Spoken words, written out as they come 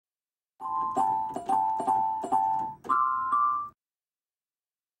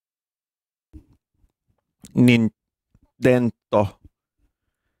Nintendo.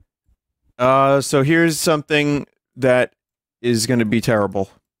 So here's something that is going to be terrible.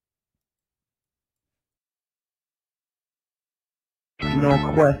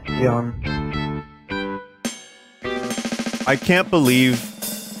 No question. I can't believe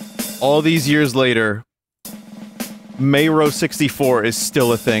all these years later, Mayro 64 is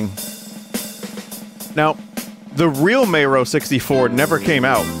still a thing. Now, the real Mayro 64 never came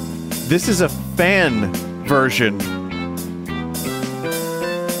out. This is a fan version.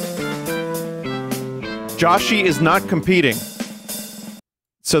 Joshi is not competing.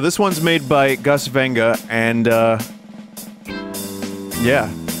 So this one's made by Gus Venga, and, yeah.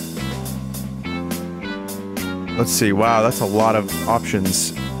 Let's see, wow, that's a lot of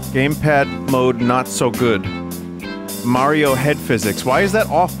options. Gamepad mode, not so good. Mario head physics, why is that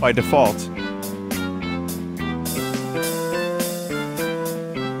off by default?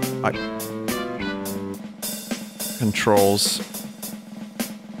 Controls.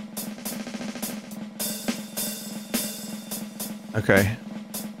 Okay.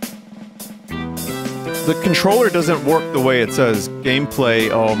 The controller doesn't work the way it says. Gameplay,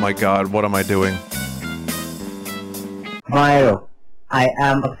 oh my god, what am I doing? Mario, I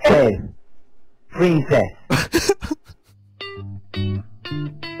am a slave. Princess.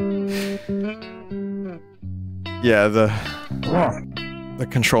 Yeah, the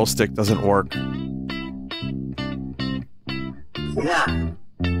control stick doesn't work. Yeah.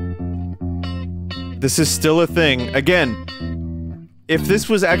 This is still a thing. Again, if this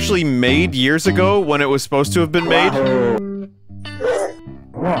was actually made years ago when it was supposed to have been made,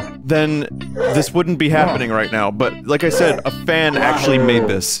 then this wouldn't be happening right now. But like I said, a fan actually made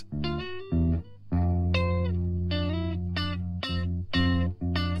this.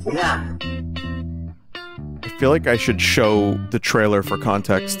 Yeah. I feel like I should show the trailer for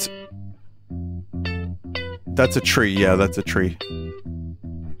context. That's a tree, yeah, that's a tree.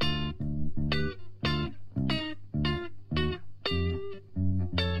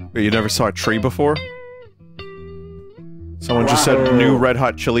 Wait, you never saw a tree before? Someone just said new Red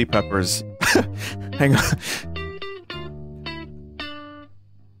Hot Chili Peppers. Hang on.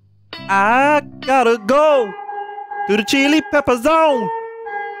 I gotta go to the Chili Pepper Zone!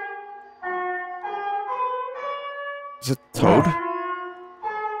 Is it Toad?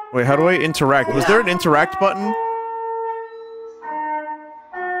 Wait, how do I interact? Was there an interact button?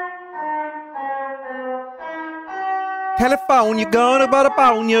 California, gonna butter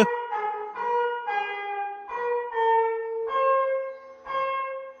upon you.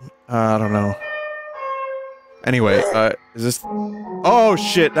 I don't know. Anyway, is this... Oh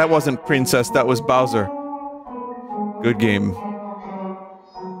shit, that wasn't Princess, that was Bowser. Good game.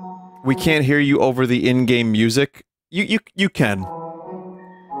 We can't hear you over the in-game music. You can.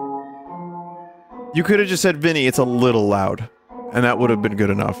 You could have just said, Vinny, it's a little loud. And that would have been good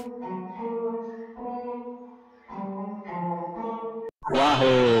enough.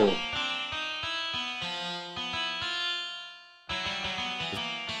 Wahoo!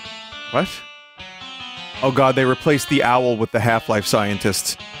 What? Oh god, they replaced the owl with the Half-Life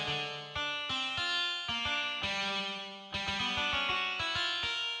scientist.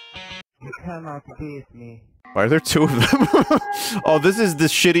 You cannot beat me. Why are there two of them? Oh, this is the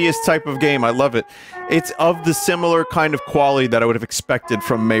shittiest type of game, I love it. It's of the similar kind of quality that I would have expected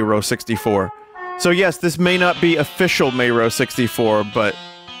from Mayro 64. So yes, this may not be official Mayro 64, but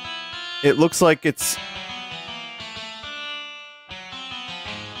it looks like it's...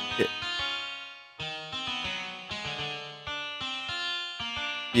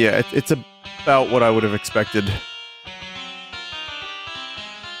 Yeah, it's about what I would have expected.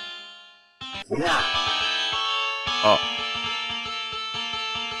 Yeah. Oh.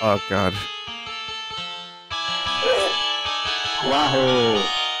 Oh god. Wahoo!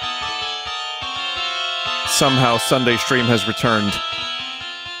 Somehow Sunday stream has returned.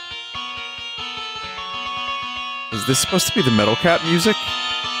 Is this supposed to be the Metal Cat music?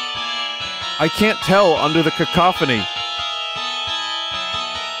 I can't tell under the cacophony.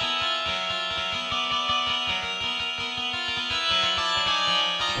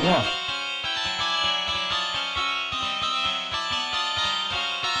 Yeah.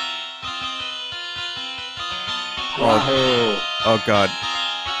 Wahoo! Oh god.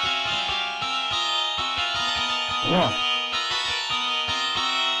 Yeah.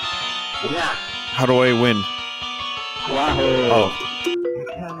 Yeah. How do I win? Wahoo! Oh. You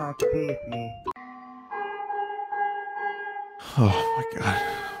cannot beat me. Oh my god.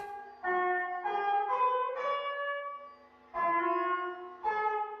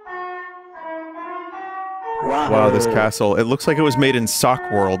 Wahoo! Wow, this castle. It looks like it was made in Sock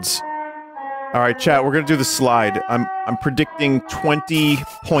Worlds. Alright, chat, we're gonna do the slide. I'm predicting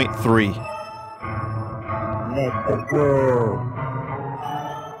 20.3. Let's go.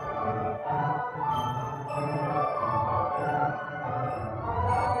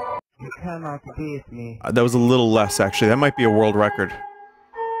 You cannot beat me. That was a little less, actually. That might be a world record.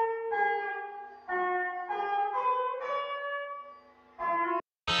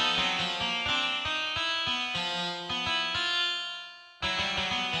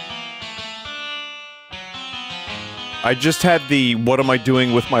 I just had the what am I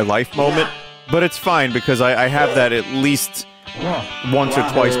doing with my life moment, but it's fine because I have that at least once or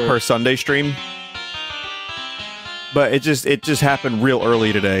twice per Sunday stream. But it just happened real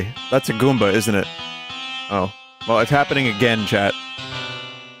early today. That's a Goomba, isn't it? Oh. Well, it's happening again, chat.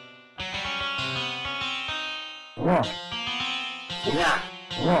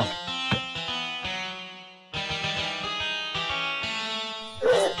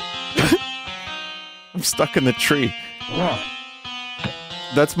 I'm stuck in the tree.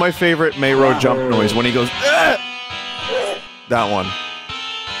 That's my favorite Mayro jump noise, when he goes, "Ah!" That one.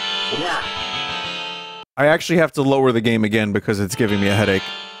 I actually have to lower the game again because it's giving me a headache.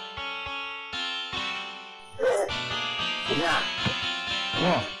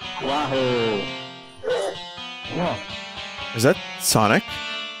 Is that Sonic?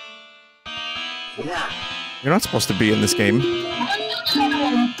 You're not supposed to be in this game.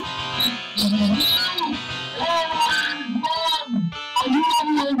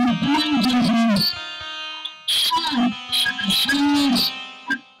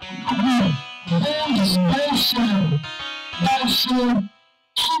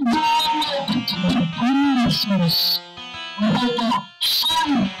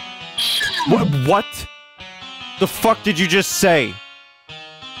 What the fuck did you just say?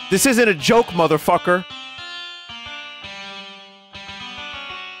 This isn't a joke, motherfucker.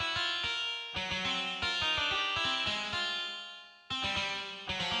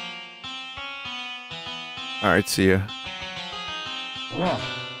 Alright, see ya.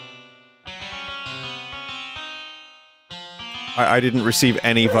 I didn't receive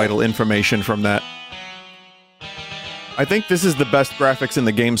any vital information from that. I think this is the best graphics in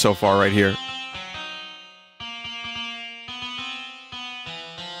the game so far right here.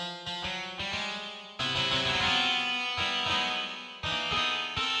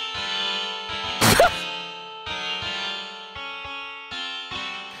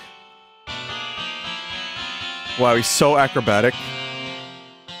 Wow, he's so acrobatic.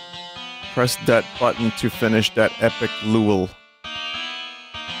 Press that button to finish that epic Lul.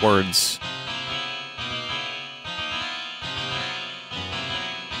 Words.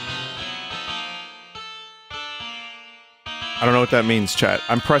 I don't know what that means, chat.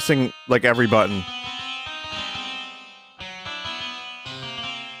 I'm pressing, like, every button.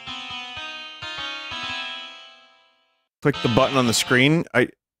 Click the button on the screen.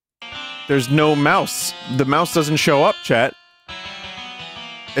 There's no mouse. The mouse doesn't show up, chat.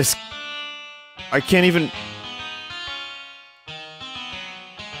 I can't even...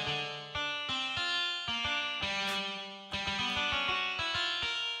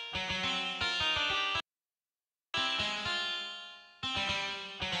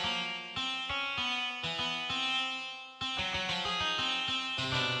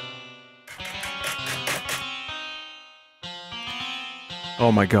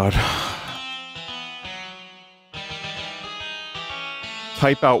 Oh my god.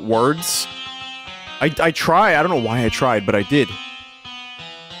 Type out words? I try, I don't know why I tried, but I did.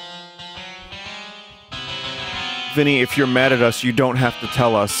 Vinny, if you're mad at us, you don't have to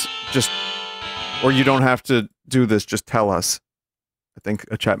tell us. Or you don't have to do this, just tell us. I think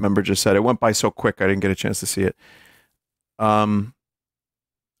a chat member just said it went by so quick I didn't get a chance to see it. I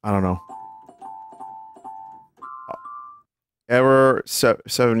don't know. Error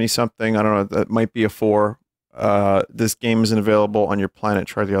 70 something, I don't know, that might be a 4. This game isn't available on your planet,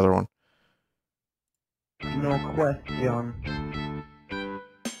 try the other one. No question.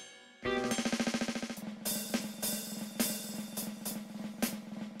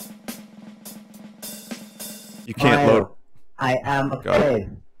 You can't load. I am a slave.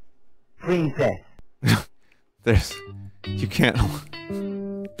 Princess. You can't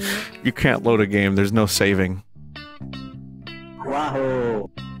load a game, there's no saving. Wahoo!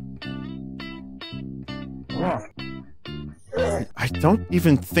 I don't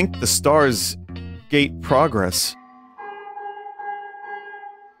even think the stars gate progress.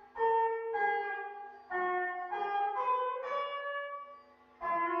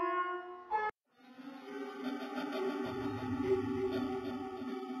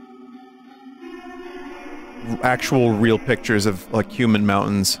 Actual real pictures of, like, human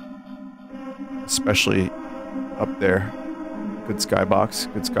mountains. especially up there. Good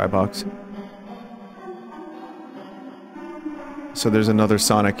skybox, good skybox. So there's another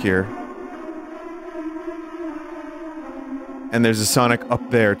Sonic here. And there's a Sonic up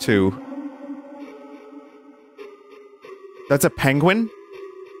there, too. That's a penguin?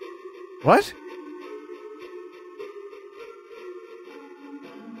 What?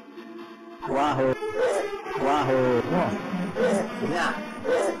 Wahoo! Wahoo!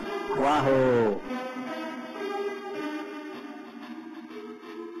 Wahoo!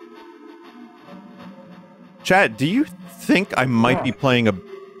 Chad, do you think I might be playing a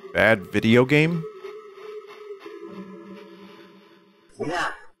bad video game?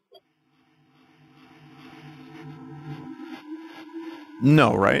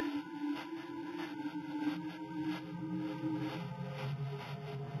 No, right?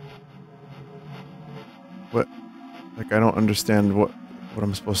 What? Like, I don't understand what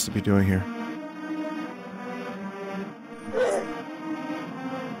I'm supposed to be doing here.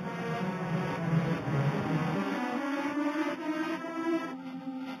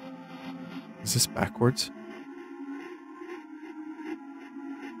 Is this backwards?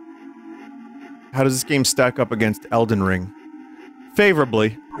 How does this game stack up against Elden Ring?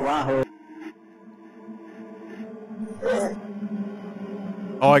 Favorably. Wahoo!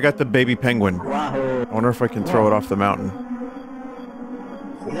 Oh, I got the baby penguin. Wahoo! I wonder if I can throw it off the mountain.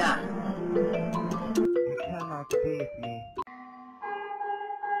 You cannot beat me.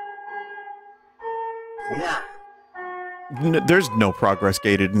 There's no progress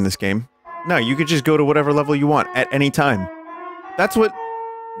gated in this game. No, you could just go to whatever level you want at any time. That's what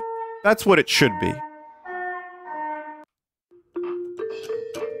it should be.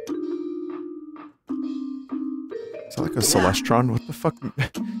 Is that like a Celestron? What the fuck?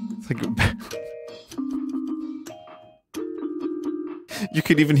 It's like... You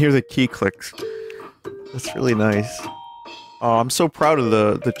could even hear the key clicks. That's really nice. Oh, I'm so proud of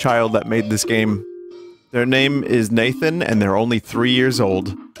the child that made this game. Their name is Nathan, and they're only 3 years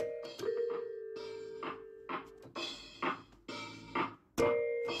old.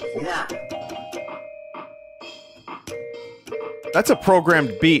 That's a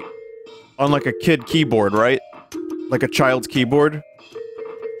programmed beat on like a kid keyboard, right? Like a child's keyboard.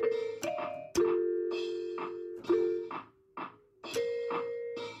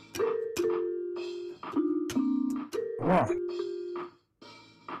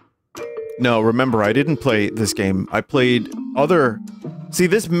 No, remember, I didn't play this game. I played other... See,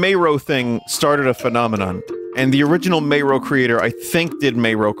 this Mayro thing started a phenomenon. And the original Mayro creator, I think, did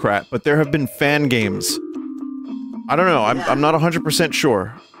Mayro crap, but there have been fan games. I don't know, I'm not 100%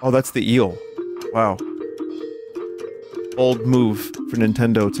 sure. Oh, that's the eel. Wow. Old move for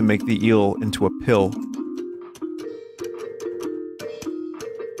Nintendo to make the eel into a pill.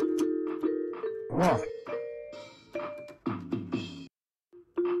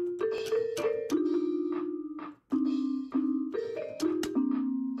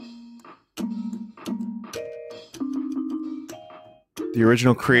 The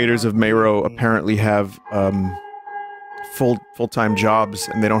original creators of Mayro apparently have, full-time jobs,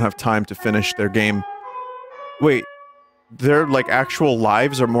 and they don't have time to finish their game. Wait, their, like, actual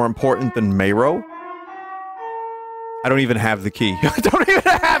lives are more important than Mayro? I don't even have the key. I don't even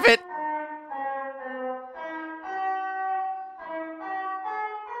have it!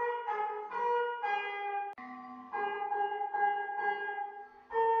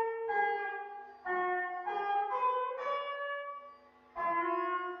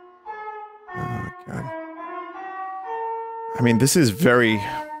 Oh, God. I mean, this is very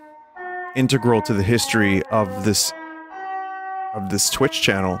integral to the history of this Twitch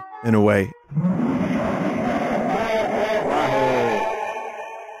channel, in a way.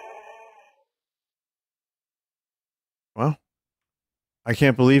 Well, I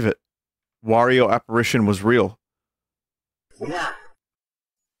can't believe it. Wario apparition was real.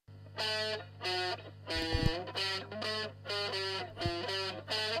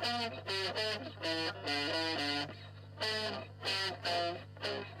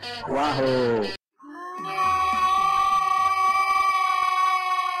 Wahoo!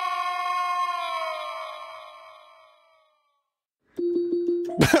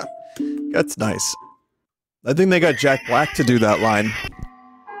 That's nice. I think they got Jack Black to do that line.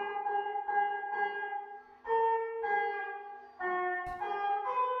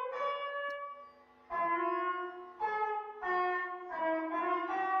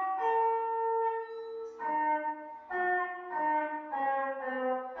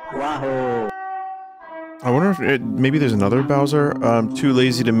 Wahoo! I wonder if maybe there's another Bowser. Too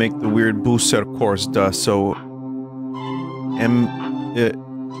lazy to make the weird booster course, so... yeah.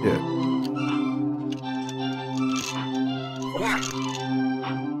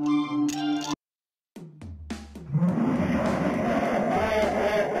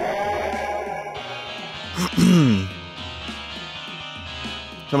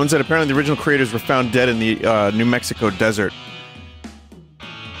 Someone said apparently the original creators were found dead in the New Mexico desert.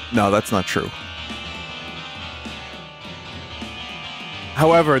 No, that's not true.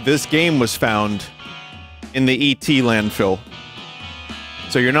 However, this game was found in the E.T. landfill.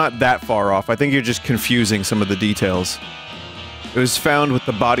 So you're not that far off. I think you're just confusing some of the details. It was found with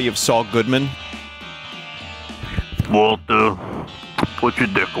the body of Saul Goodman. Walter, put your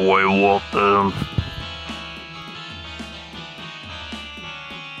dick away, Walter.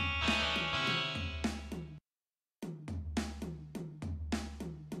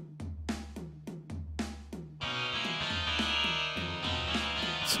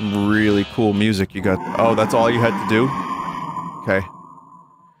 Some really cool music you got. Oh, that's all you had to do? Okay.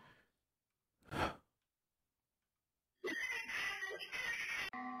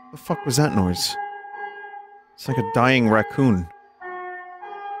 The fuck was that noise? It's like a dying raccoon.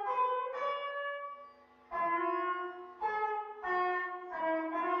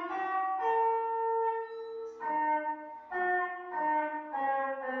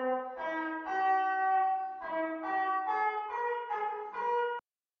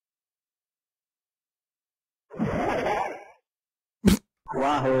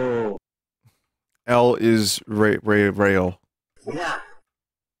 Wahoo! L is rail. Yeah.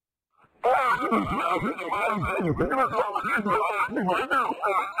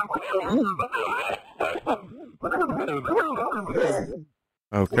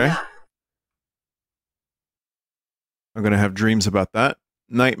 Okay. I'm gonna have dreams about that.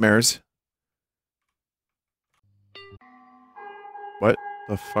 Nightmares. What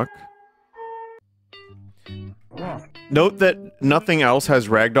the fuck? Note that nothing else has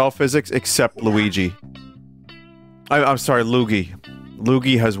ragdoll physics except Luigi. I'm sorry, Luigi.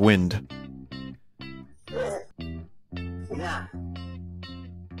 Luigi has wind.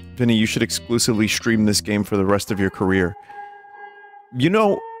 Vinny, you should exclusively stream this game for the rest of your career. You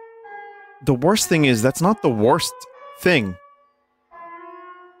know, the worst thing is, that's not the worst thing.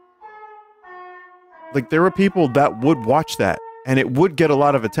 Like, there are people that would watch that, and it would get a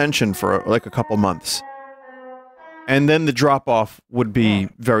lot of attention for, like, a couple months. And then the drop-off would be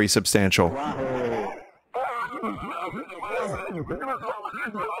very substantial.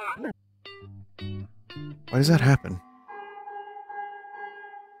 Why does that happen?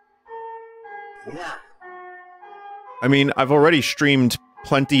 I mean, I've already streamed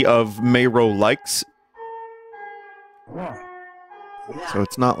plenty of Mayro likes. So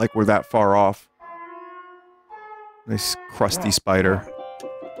it's not like we're that far off. Nice crusty spider.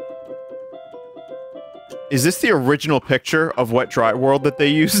 Is this the original picture of Wet Dry World that they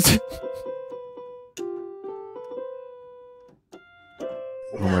used?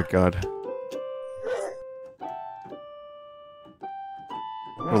 Oh my god.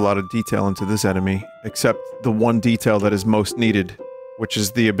 Put a lot of detail into this enemy, except the one detail that is most needed, which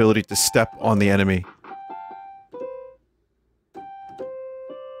is the ability to step on the enemy.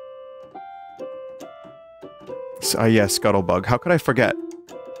 Yeah, Scuttlebug. How could I forget?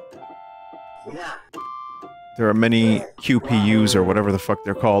 There are many QPUs, or whatever the fuck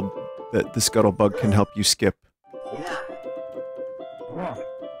they're called, that the Scuttlebug can help you skip.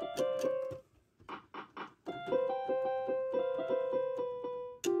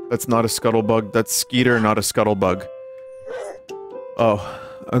 That's not a Scuttlebug, that's Skeeter, not a Scuttlebug. Oh,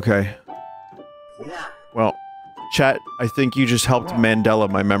 okay. Well, chat, I think you just helped Mandela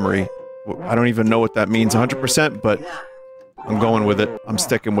my memory. I don't even know what that means 100%, but I'm going with it. I'm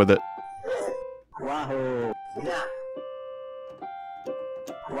sticking with it. Wahoo!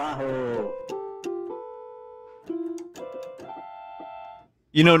 Wahoo!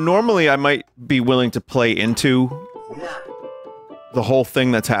 You know, normally I might be willing to play into the whole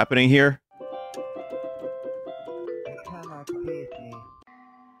thing that's happening here.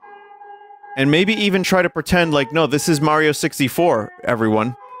 And maybe even try to pretend like, no, this is Mario 64,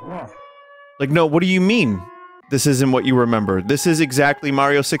 everyone. Like, no, what do you mean? This isn't what you remember. This is exactly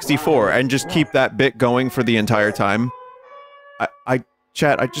Mario 64, and just keep that bit going for the entire time.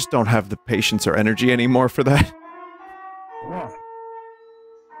 Chat, I just don't have the patience or energy anymore for that.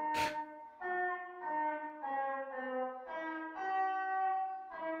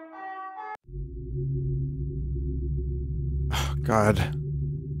 Oh, God.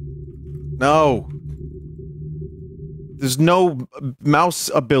 No. There's no mouse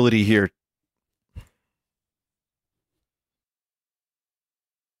ability here.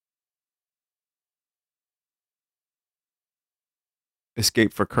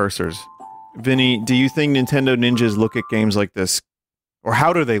 Escape for cursors. Vinny, do you think Nintendo ninjas look at games like this? Or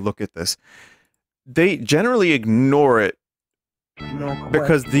how do they look at this? They generally ignore it No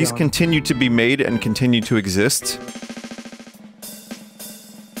because these question. continue to be made and continue to exist.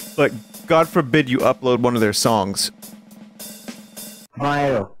 But God forbid you upload one of their songs.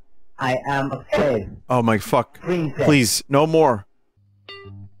 Mayro, I am a slave. Oh my fuck. Princess. Please, no more.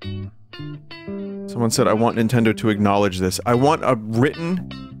 Someone said I want Nintendo to acknowledge this. I want a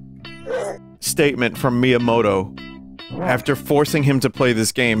written statement from Miyamoto after forcing him to play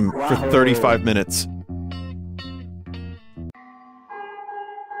this game for 35 minutes.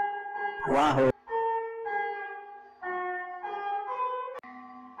 Wahoo.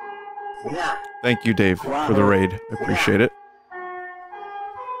 Thank you, Dave, for the raid. I appreciate it.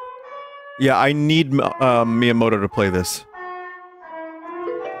 Yeah, I need Miyamoto to play this.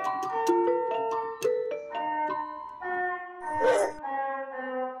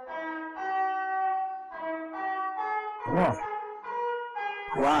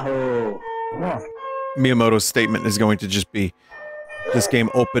 Wahoo. Miyamoto's statement is going to just be, this game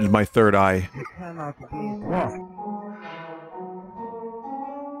opened my third eye. You cannot beat me.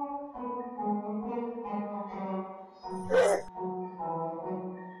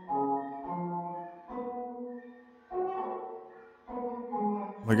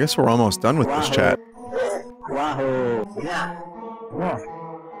 I guess we're almost done with this chat. Wahoo.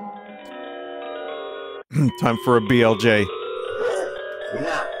 Time for a BLJ.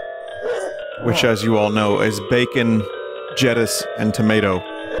 Which, as you all know, is bacon, lettuce, and tomato.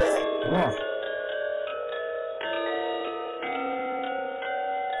 Wahoo.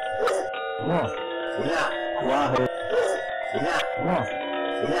 Wahoo. Wahoo.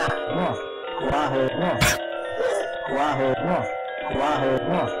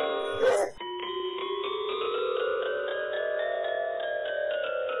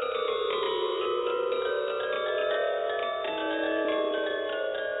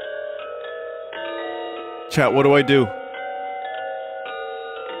 Chat, what do I do?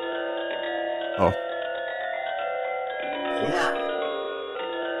 Oh.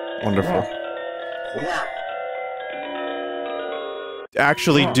 Wonderful.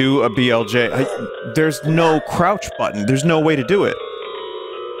 Actually do a BLJ. There's no crouch button. There's no way to do it.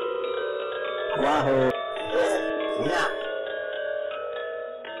 Wahoo.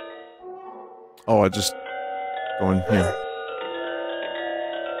 Oh, I just go in here.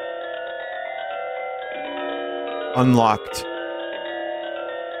 Unlocked.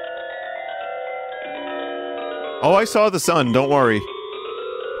 Oh, I saw the sun. Don't worry.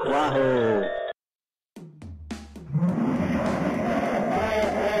 Wahoo.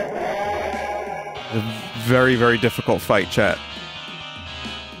 A very, very difficult fight, chat.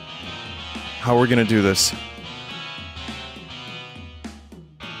 How are we gonna do this?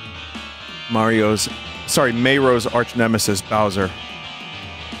 Mayro's arch nemesis, Bowser.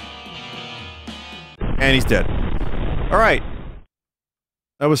 And he's dead. Alright.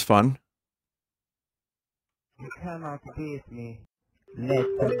 That was fun. You cannot beat me.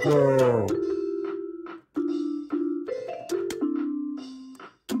 Let's go.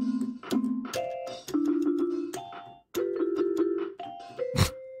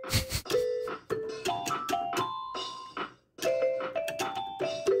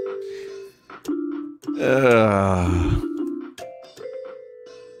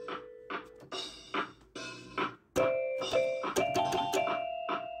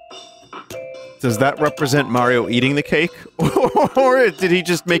 Does that represent Mario eating the cake? Or did he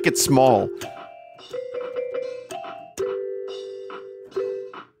just make it small?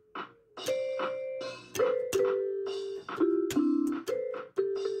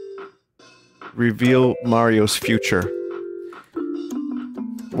 Reveal Mario's future.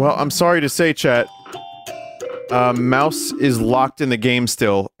 Well, I'm sorry to say, chat. Mouse is locked in the game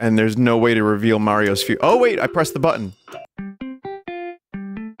still, and there's no way to reveal Mario's future. Oh wait, I pressed the button.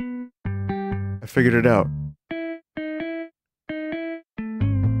 I figured it out.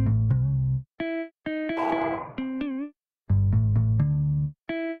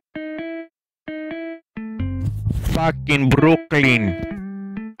 Fucking Brooklyn.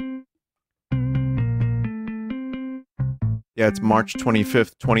 Yeah, it's March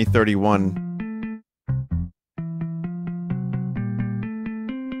 25th, 2031.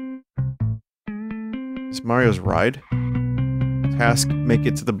 Is Mario's ride? Task, make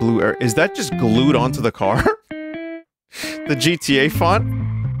it to the blue area. Is that just glued onto the car? The GTA font?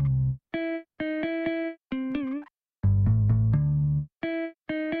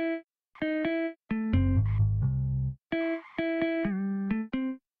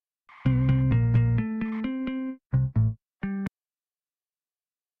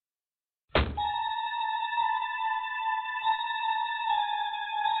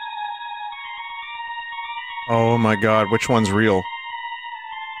 Oh my god, which one's real?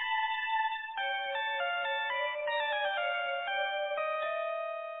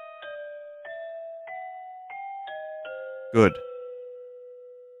 Good.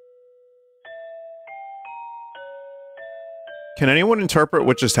 Can anyone interpret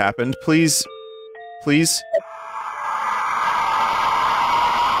what just happened, please? Please?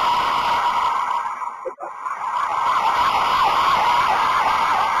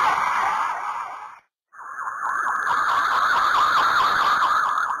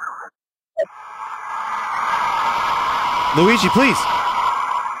 Luigi, please!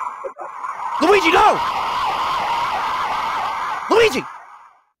 Luigi, no! Luigi!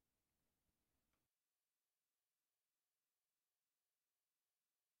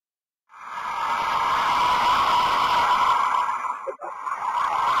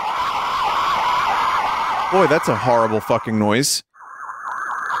 Boy, that's a horrible fucking noise.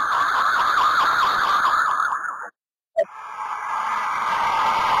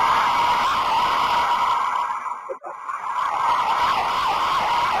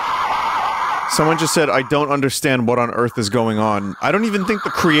 Someone just said, I don't understand what on earth is going on. I don't even think the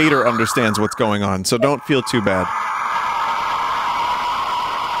creator understands what's going on, so don't feel too bad.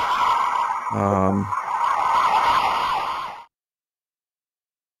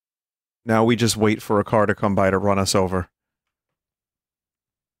 Now we just wait for a car to come by to run us over.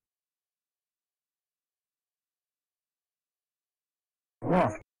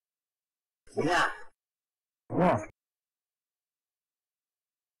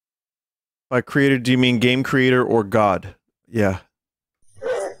 By creator, do you mean game creator or God? Yeah.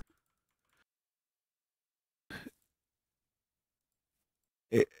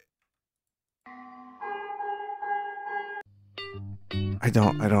 I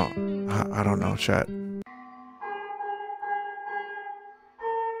don't know, chat.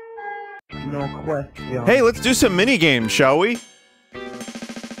 No question. Hey, let's do some mini games, shall we?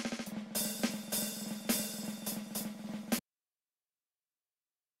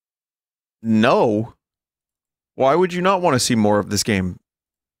 No. Why would you not want to see more of this game?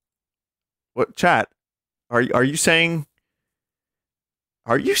 What, chat? Are you saying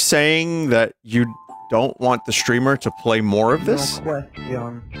that you don't want the streamer to play more of this? No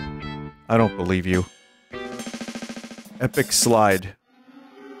question. I don't believe you. Epic slide.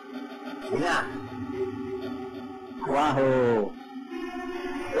 Wahoo!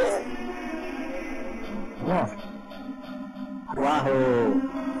 Wahoo! Wahoo!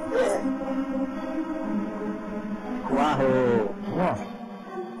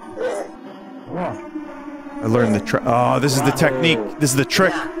 I learned the trick. Oh, this is the technique. This is the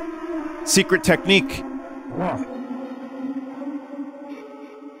trick. Secret technique.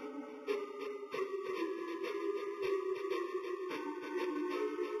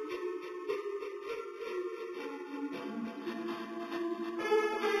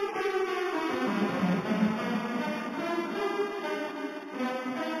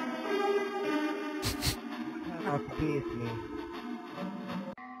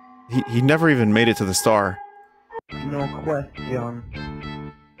 He never even made it to the star. No question.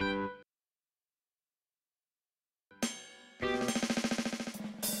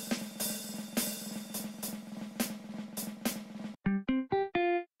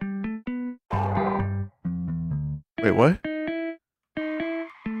 Wait, what?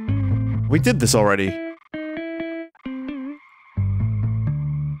 We did this already.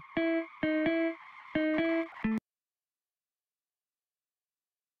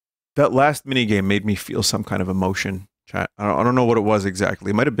 That last minigame made me feel some kind of emotion, chat. I don't know what it was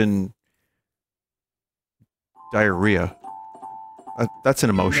exactly. It might have been diarrhea. That's an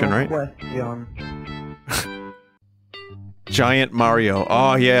emotion, No right? question. Giant Mario.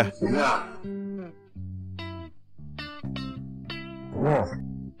 Oh, yeah.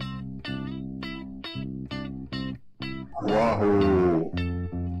 Wahoo!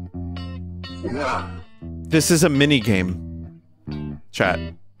 This is a minigame, chat.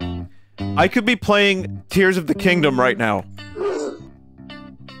 I could be playing Tears of the Kingdom right now.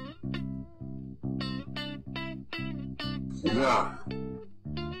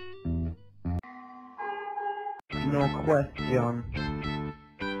 No question.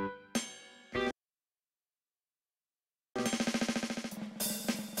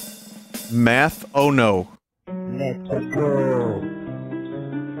 Math? Oh no. Let's go.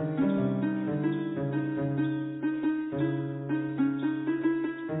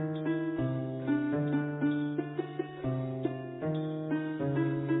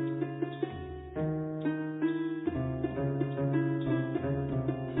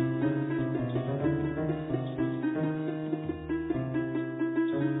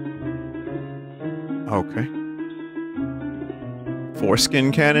 Okay.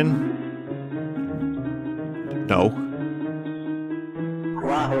 Foreskin cannon? No.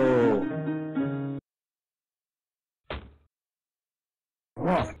 Wahoo!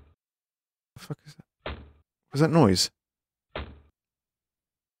 What the fuck is that? What's that noise?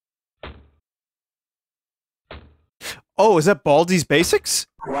 Oh, is that Baldi's Basics?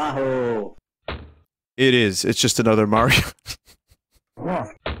 Wahoo! It is. It's just another Mario.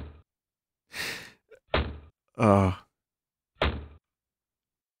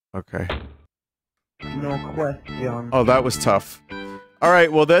 Okay. No question. Oh, that was tough.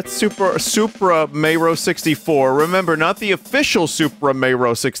 Alright, well that's Supra Mayro 64. Remember, not the official Supra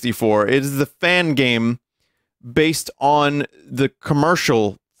Mayro 64. It is the fan game based on the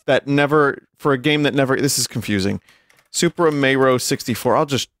commercial that never... for a game that never... This is confusing. Supra Mayro 64. I'll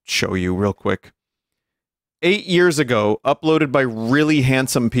just show you real quick. 8 years ago, uploaded by really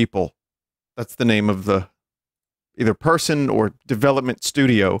handsome people. That's the name of the... either person or development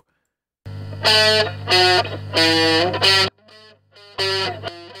studio.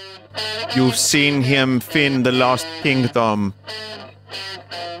 You've seen him fin the Lost Kingdom.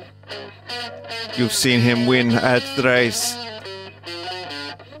 You've seen him win at the race.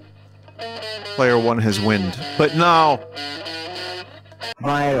 Player 1 has winned. But now...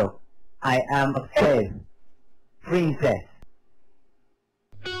 Mayro, I am a slave. Princess.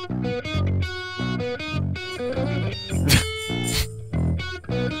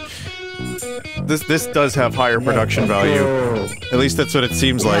 This does have higher production value. At least that's what it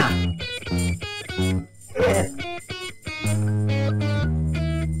seems like.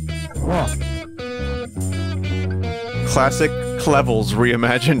 Yes. Classic Clevels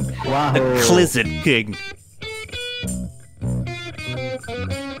reimagined. Wahoo! The Clizzard King.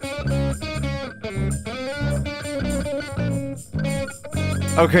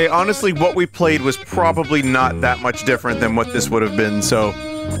 Okay, honestly, what we played was probably not that much different than what this would have been, so...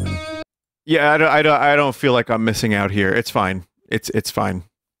 Yeah, I don't feel like I'm missing out here. It's fine. It's fine.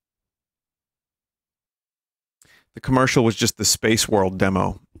 The commercial was just the Space World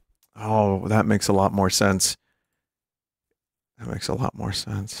demo. Oh, that makes a lot more sense. That makes a lot more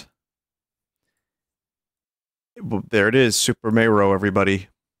sense. Well, there it is, Supra Mayro, everybody.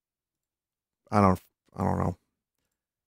 I don't know.